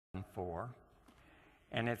before.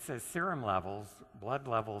 And it says serum levels, blood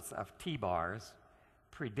levels of T-bars,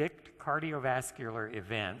 predict cardiovascular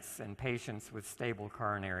events in patients with stable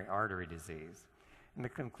coronary artery disease. And the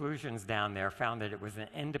conclusions down there found that it was an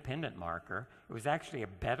independent marker. It was actually a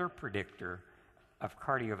better predictor of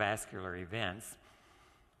cardiovascular events.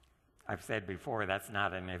 I've said before, that's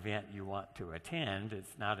not an event you want to attend.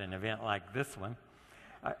 It's not an event like this one.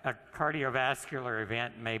 A cardiovascular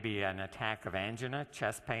event may be an attack of angina,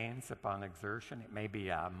 chest pains upon exertion. It may be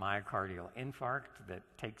a myocardial infarct that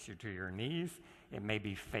takes you to your knees. It may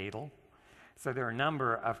be fatal. So there are a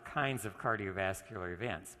number of kinds of cardiovascular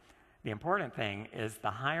events. The important thing is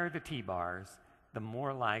the higher the T-bars, the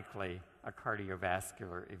more likely a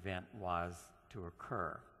cardiovascular event was to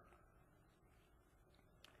occur.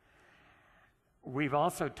 We've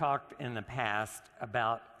also talked in the past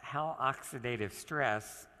about how oxidative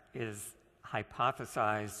stress is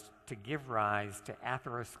hypothesized to give rise to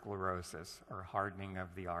atherosclerosis, or hardening of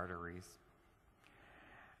the arteries,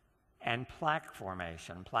 and plaque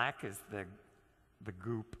formation. Plaque is the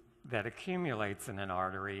goop that accumulates in an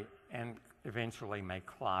artery and eventually may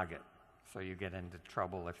clog it. So you get into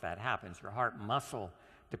trouble if that happens. Your heart muscle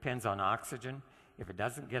depends on oxygen. If it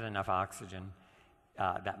doesn't get enough oxygen,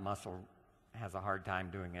 that muscle has a hard time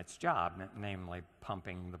doing its job, namely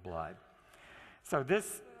pumping the blood. So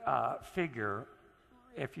this figure,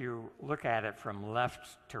 if you look at it from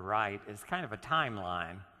left to right, is kind of a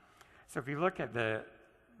timeline. So if you look at the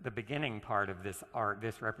beginning part of this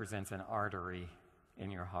this represents an artery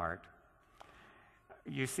in your heart.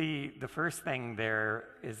 You see the first thing there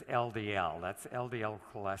is LDL. That's LDL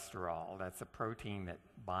cholesterol. That's a protein that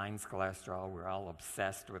binds cholesterol. We're all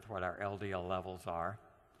obsessed with what our LDL levels are.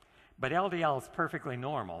 But LDL is perfectly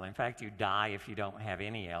normal. In fact, you die if you don't have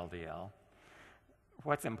any LDL.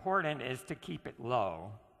 What's important is to keep it low.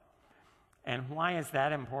 And why is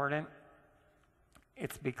that important?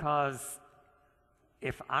 It's because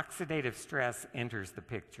if oxidative stress enters the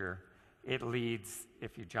picture, it leads,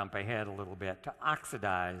 if you jump ahead a little bit, to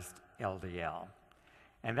oxidized LDL.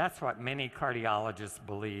 And that's what many cardiologists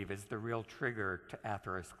believe is the real trigger to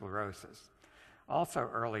atherosclerosis. Also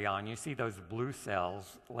early on, you see those blue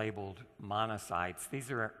cells labeled monocytes.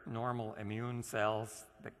 These are normal immune cells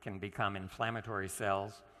that can become inflammatory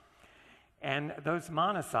cells. And those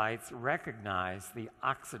monocytes recognize the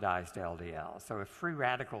oxidized LDL. So if free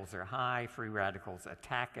radicals are high, free radicals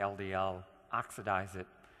attack LDL, oxidize it.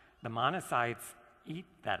 The monocytes eat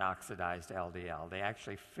that oxidized LDL. They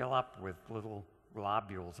actually fill up with little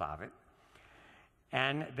globules of it.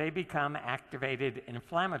 And they become activated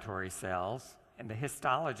inflammatory cells. And the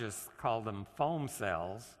histologists call them foam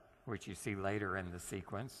cells, which you see later in the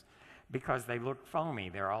sequence, because they look foamy.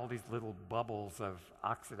 There are all these little bubbles of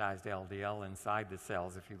oxidized LDL inside the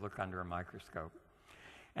cells if you look under a microscope.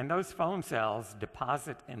 And those foam cells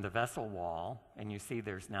deposit in the vessel wall, and you see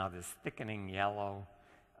there's now this thickening yellow,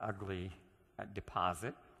 ugly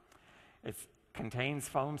deposit. It contains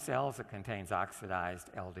foam cells, it contains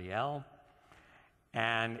oxidized LDL,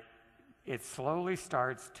 and it slowly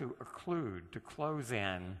starts to occlude, to close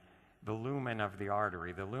in the lumen of the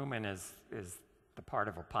artery. The lumen is the part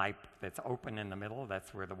of a pipe that's open in the middle.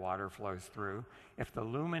 That's where the water flows through. If the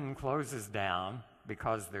lumen closes down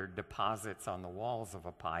because there are deposits on the walls of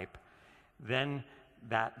a pipe, then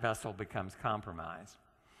that vessel becomes compromised.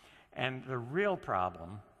 And the real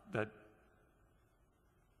problem, the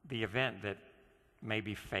event that may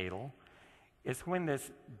be fatal, is when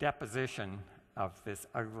this deposition of this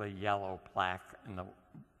ugly yellow plaque in the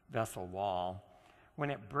vessel wall, when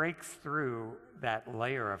it breaks through that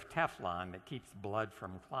layer of Teflon that keeps blood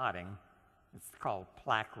from clotting, it's called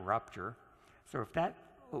plaque rupture. So if that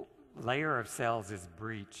layer of cells is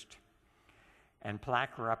breached and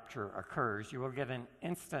plaque rupture occurs, you will get an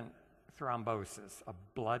instant thrombosis, a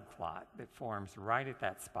blood clot that forms right at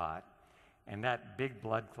that spot, and that big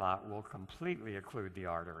blood clot will completely occlude the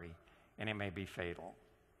artery, and it may be fatal.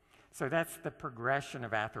 So that's the progression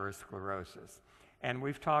of atherosclerosis. And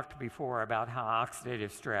we've talked before about how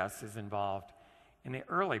oxidative stress is involved in the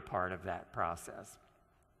early part of that process.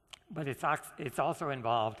 But it's also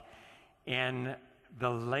involved in the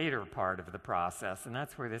later part of the process, and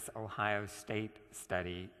that's where this Ohio State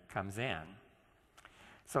study comes in.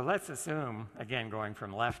 So let's assume, again going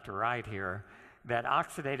from left to right here, that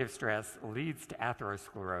oxidative stress leads to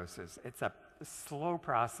atherosclerosis. It's a slow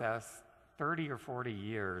process, 30 or 40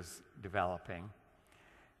 years developing.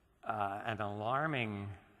 An alarming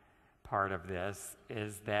part of this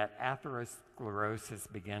is that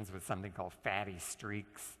atherosclerosis begins with something called fatty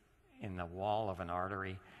streaks in the wall of an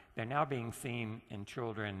artery. They're now being seen in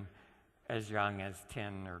children as young as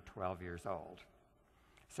 10 or 12 years old.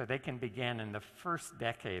 So they can begin in the first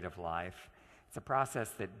decade of life. It's a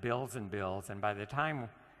process that builds and builds, and by the time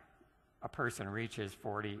a person reaches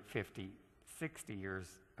 40, 50, 60 years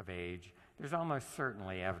of age, there's almost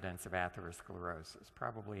certainly evidence of atherosclerosis,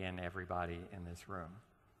 probably in everybody in this room.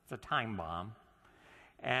 It's a time bomb.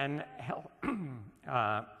 And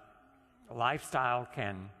lifestyle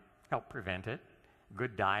can help prevent it.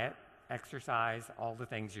 Good diet, exercise, all the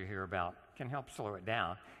things you hear about can help slow it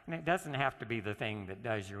down. And it doesn't have to be the thing that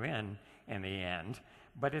does you in the end,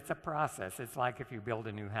 but it's a process. It's like if you build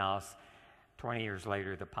a new house, 20 years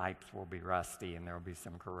later the pipes will be rusty and there will be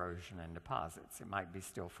some corrosion and deposits. It might be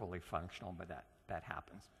still fully functional, but that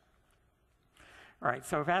happens. All right,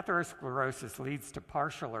 so if atherosclerosis leads to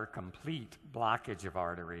partial or complete blockage of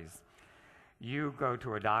arteries, you go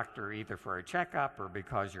to a doctor either for a checkup or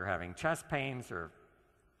because you're having chest pains or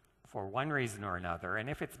for one reason or another. And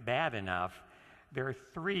if it's bad enough, there are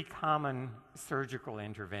 3 common surgical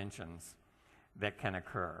interventions that can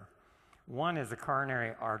occur. One is a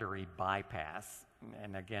coronary artery bypass.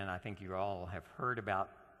 And again, I think you all have heard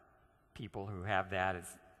about people who have that.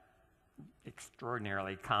 It's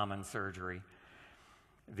extraordinarily common surgery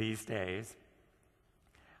these days.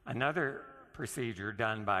 Another procedure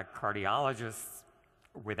done by cardiologists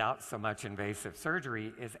without so much invasive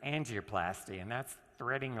surgery is angioplasty, and that's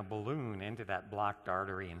threading a balloon into that blocked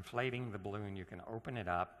artery, inflating the balloon. You can open it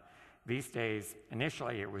up. These days,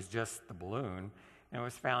 initially it was just the balloon, and it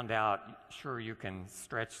was found out, sure, you can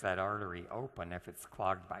stretch that artery open if it's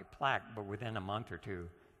clogged by plaque, but within a month or 2,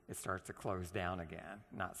 it starts to close down again,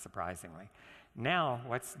 not surprisingly. Now,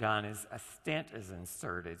 what's done is a stent is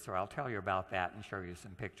inserted, so I'll tell you about that and show you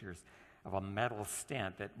some pictures of a metal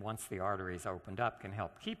stent that, once the artery is opened up, can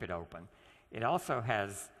help keep it open. It also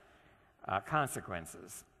has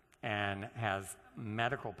consequences and has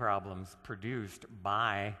medical problems produced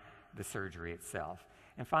by the surgery itself.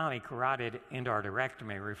 And finally, carotid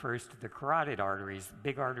endarterectomy refers to the carotid arteries,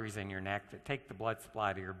 big arteries in your neck that take the blood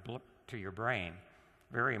supply to your brain.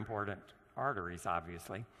 Very important arteries,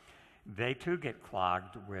 obviously. They too get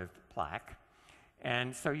clogged with plaque.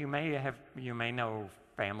 And so you may know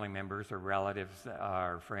family members or relatives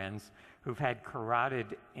or friends who've had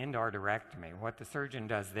carotid endarterectomy. What the surgeon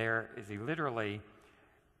does there is he literally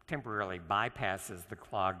temporarily bypasses the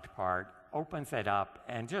clogged part, opens it up,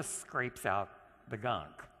 and just scrapes out the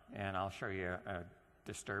gunk. And I'll show you a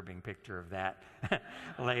disturbing picture of that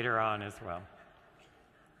later on as well.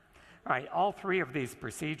 All right, all 3 of these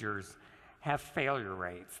procedures have failure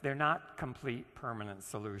rates. They're not complete permanent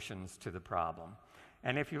solutions to the problem.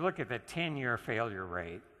 And if you look at the 10-year failure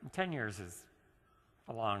rate, 10 years is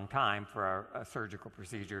a long time for a surgical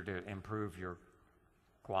procedure to improve your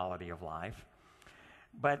quality of life.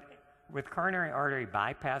 But with coronary artery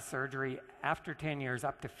bypass surgery, after 10 years,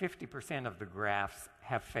 up to 50% of the grafts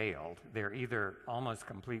have failed. They're either almost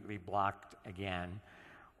completely blocked again,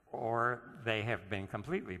 or they have been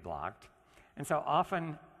completely blocked. And so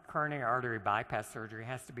often, coronary artery bypass surgery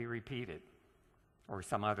has to be repeated, or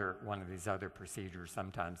one of these other procedures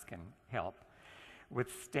sometimes can help. With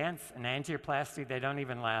stents and angioplasty, they don't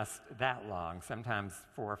even last that long. Sometimes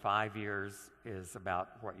 4 or 5 years is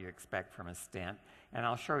about what you expect from a stent, and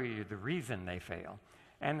I'll show you the reason they fail.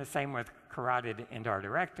 And the same with carotid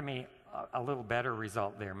endarterectomy, a little better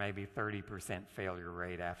result there, maybe 30% failure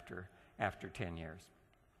rate after 10 years.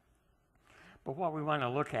 But what we want to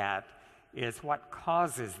look at is what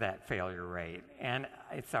causes that failure rate, and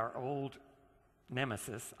it's our old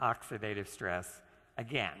nemesis, oxidative stress,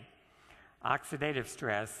 again. Oxidative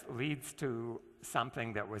stress leads to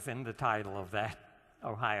something that was in the title of that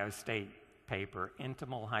Ohio State paper,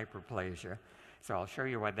 intimal hyperplasia. So I'll show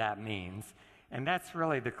you what that means. And that's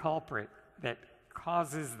really the culprit that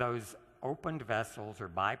causes those opened vessels or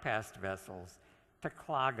bypassed vessels to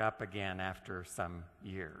clog up again after some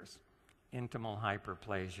years. Intimal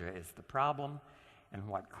hyperplasia is the problem. And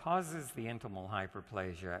what causes the intimal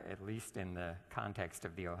hyperplasia, at least in the context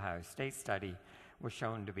of the Ohio State study, was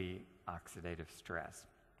shown to be oxidative stress,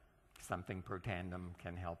 something Protandim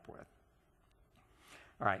can help with.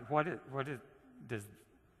 All right,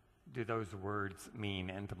 do those words mean,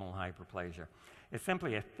 intimal hyperplasia? It's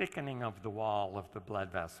simply a thickening of the wall of the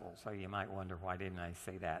blood vessel. So you might wonder, why didn't I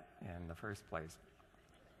say that in the first place?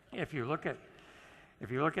 If you look at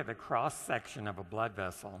the cross-section of a blood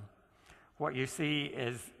vessel, what you see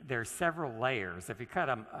is there's several layers. If you cut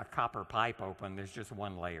a copper pipe open, there's just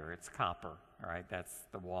one layer. It's copper, all right? That's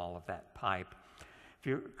the wall of that pipe. If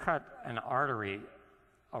you cut an artery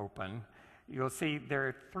open, you'll see there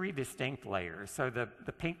are 3 distinct layers. So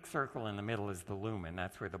the pink circle in the middle is the lumen.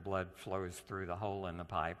 That's where the blood flows through the hole in the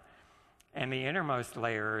pipe. And the innermost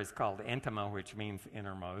layer is called intima, which means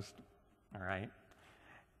innermost, all right?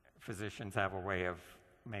 Physicians have a way of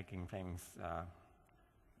making things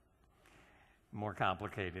more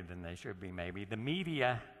complicated than they should be, maybe. The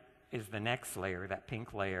media is the next layer, that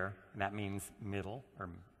pink layer, and that means middle, or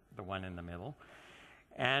the one in the middle.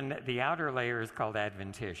 And the outer layer is called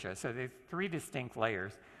adventitia. So there's three distinct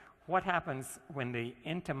layers. What happens when the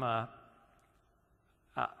intima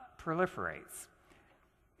proliferates?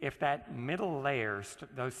 If that middle layer,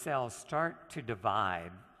 those cells start to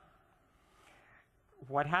divide,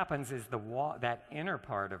 what happens is the wall, that inner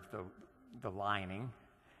part of the lining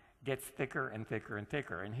gets thicker and thicker and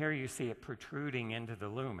thicker. And here you see it protruding into the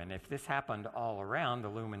lumen. If this happened all around, the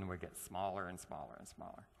lumen would get smaller and smaller and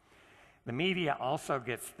smaller. The media also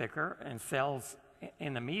gets thicker, and cells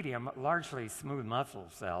in the medium, largely smooth muscle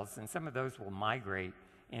cells, and some of those will migrate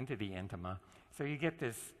into the intima. So you get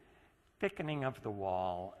this thickening of the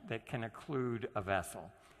wall that can occlude a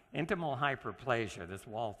vessel. Intimal hyperplasia, this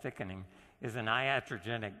wall thickening, is an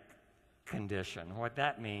iatrogenic condition. What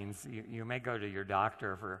that means, you may go to your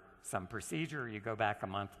doctor for some procedure, you go back a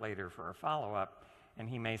month later for a follow-up, and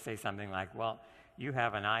he may say something like, well, you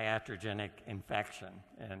have an iatrogenic infection.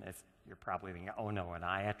 And you're probably thinking, oh no, an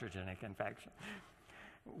iatrogenic infection.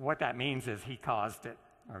 What that means is he caused it,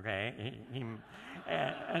 okay?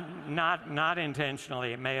 Not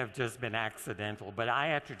intentionally, it may have just been accidental, but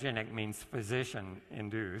iatrogenic means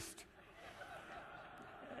physician-induced.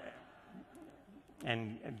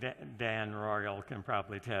 And Dan Royal can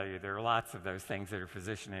probably tell you there are lots of those things that are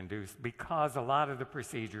physician-induced because a lot of the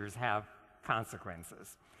procedures have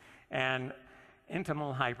consequences. And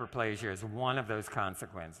intimal hyperplasia is one of those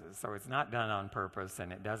consequences. So it's not done on purpose,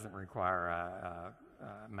 and it doesn't require a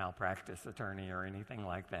malpractice attorney or anything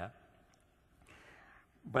like that.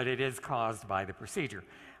 But it is caused by the procedure.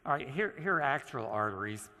 All right, here are actual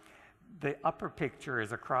arteries. The upper picture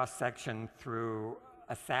is a cross-section through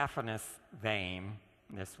a saphenous vein.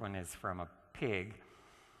 This one is from a pig.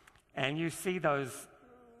 And you see those,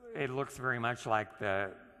 it looks very much like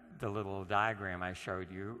the little diagram I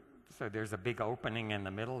showed you. So there's a big opening in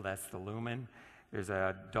the middle, that's the lumen. There's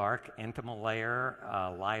a dark intimal layer,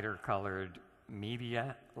 a lighter colored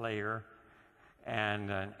media layer, and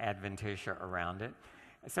an adventitia around it.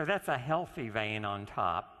 So that's a healthy vein on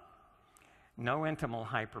top. No intimal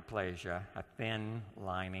hyperplasia, a thin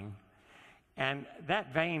lining. And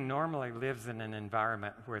that vein normally lives in an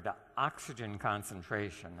environment where the oxygen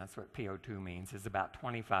concentration, that's what PO2 means, is about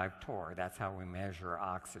 25 torr. That's how we measure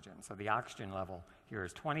oxygen. So the oxygen level here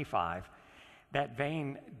is 25. That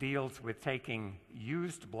vein deals with taking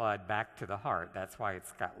used blood back to the heart. That's why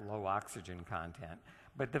it's got low oxygen content.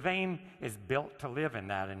 But the vein is built to live in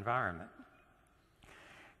that environment.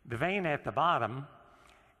 The vein at the bottom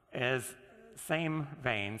is same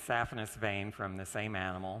vein, saphenous vein from the same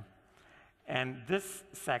animal. And this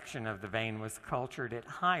section of the vein was cultured at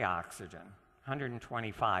high oxygen,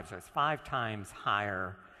 125, so it's 5 times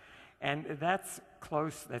higher. And that's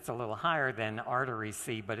close, that's a little higher than arteries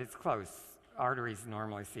see, but it's close. Arteries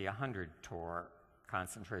normally see 100 torr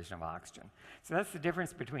concentration of oxygen. So that's the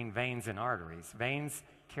difference between veins and arteries. Veins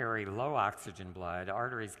carry low oxygen blood,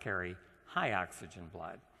 arteries carry high oxygen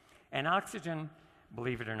blood. And oxygen,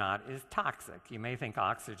 believe it or not, is toxic. You may think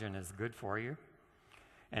oxygen is good for you,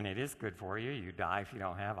 and it is good for you. Die if you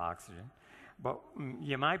don't have oxygen. But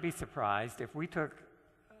you might be surprised if we took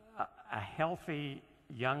a healthy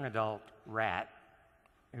young adult rat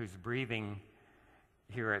who's breathing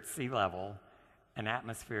here at sea level an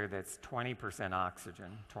atmosphere that's 20%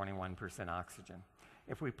 oxygen, 21% oxygen.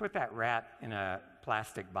 If we put that rat in a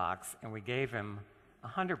plastic box and we gave him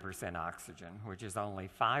 100% oxygen, which is only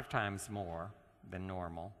 5 times more than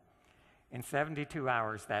normal, in 72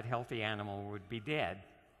 hours that healthy animal would be dead,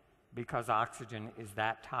 because oxygen is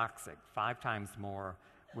that toxic. 5 times more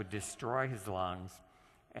would destroy his lungs,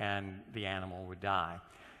 and the animal would die.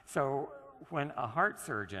 So when a heart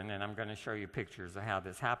surgeon, and I'm going to show you pictures of how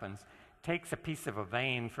this happens, takes a piece of a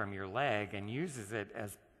vein from your leg and uses it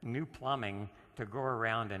as new plumbing to go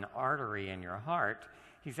around an artery in your heart,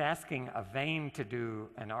 he's asking a vein to do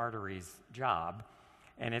an artery's job,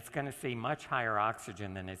 and it's going to see much higher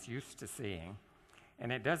oxygen than it's used to seeing.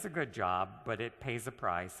 And it does a good job, but it pays a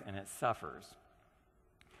price and it suffers.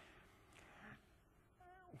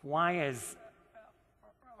 Why is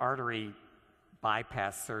artery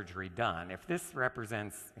bypass surgery done? If this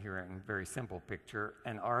represents, here in a very simple picture,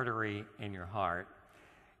 an artery in your heart,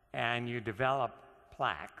 and you develop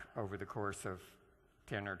plaque over the course of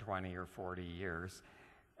 10 or 20 or 40 years,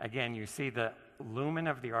 again, you see the lumen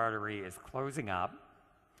of the artery is closing up.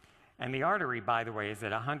 And the artery, by the way, is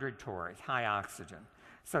at 100 torr, it's high oxygen.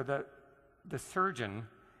 So the surgeon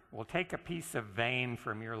will take a piece of vein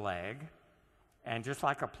from your leg, and just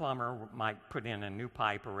like a plumber might put in a new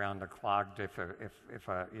pipe around a clogged, if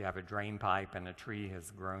you have a drain pipe and a tree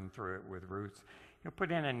has grown through it with roots, you'll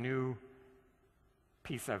put in a new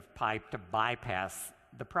piece of pipe to bypass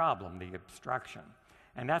the problem, the obstruction.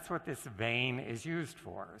 And that's what this vein is used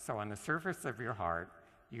for. So on the surface of your heart,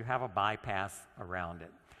 you have a bypass around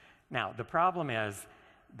it. Now, the problem is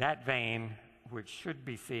that vein, which should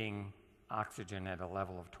be seeing oxygen at a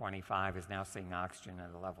level of 25, is now seeing oxygen at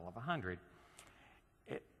a level of 100.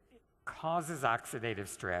 It causes oxidative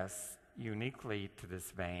stress uniquely to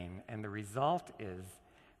this vein, and the result is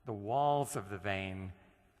the walls of the vein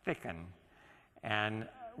thicken and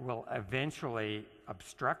will eventually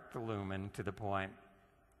obstruct the lumen to the point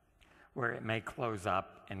where it may close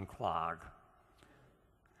up and clog.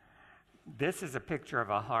 This is a picture of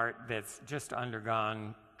a heart that's just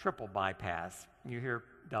undergone triple bypass. You hear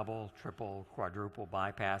double, triple, quadruple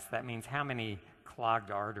bypass. That means how many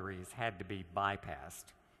clogged arteries had to be bypassed,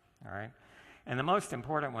 all right? And the most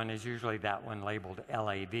important one is usually that one labeled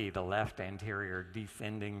LAD, the left anterior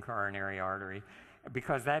descending coronary artery,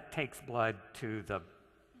 because that takes blood to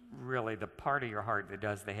really the part of your heart that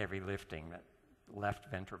does the heavy lifting, that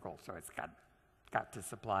left ventricle. So it's got to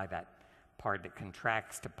supply that part that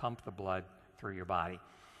contracts to pump the blood through your body.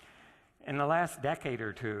 In the last decade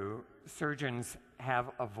or two, surgeons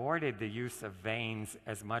have avoided the use of veins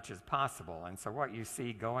as much as possible. And so what you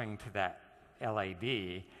see going to that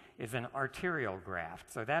LAD is an arterial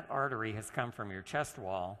graft. So that artery has come from your chest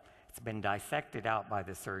wall. It's been dissected out by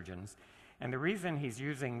the surgeons. And the reason he's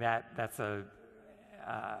using that's a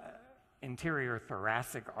interior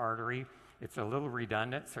thoracic artery. It's a little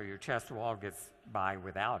redundant, so your chest wall gets by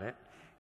without it.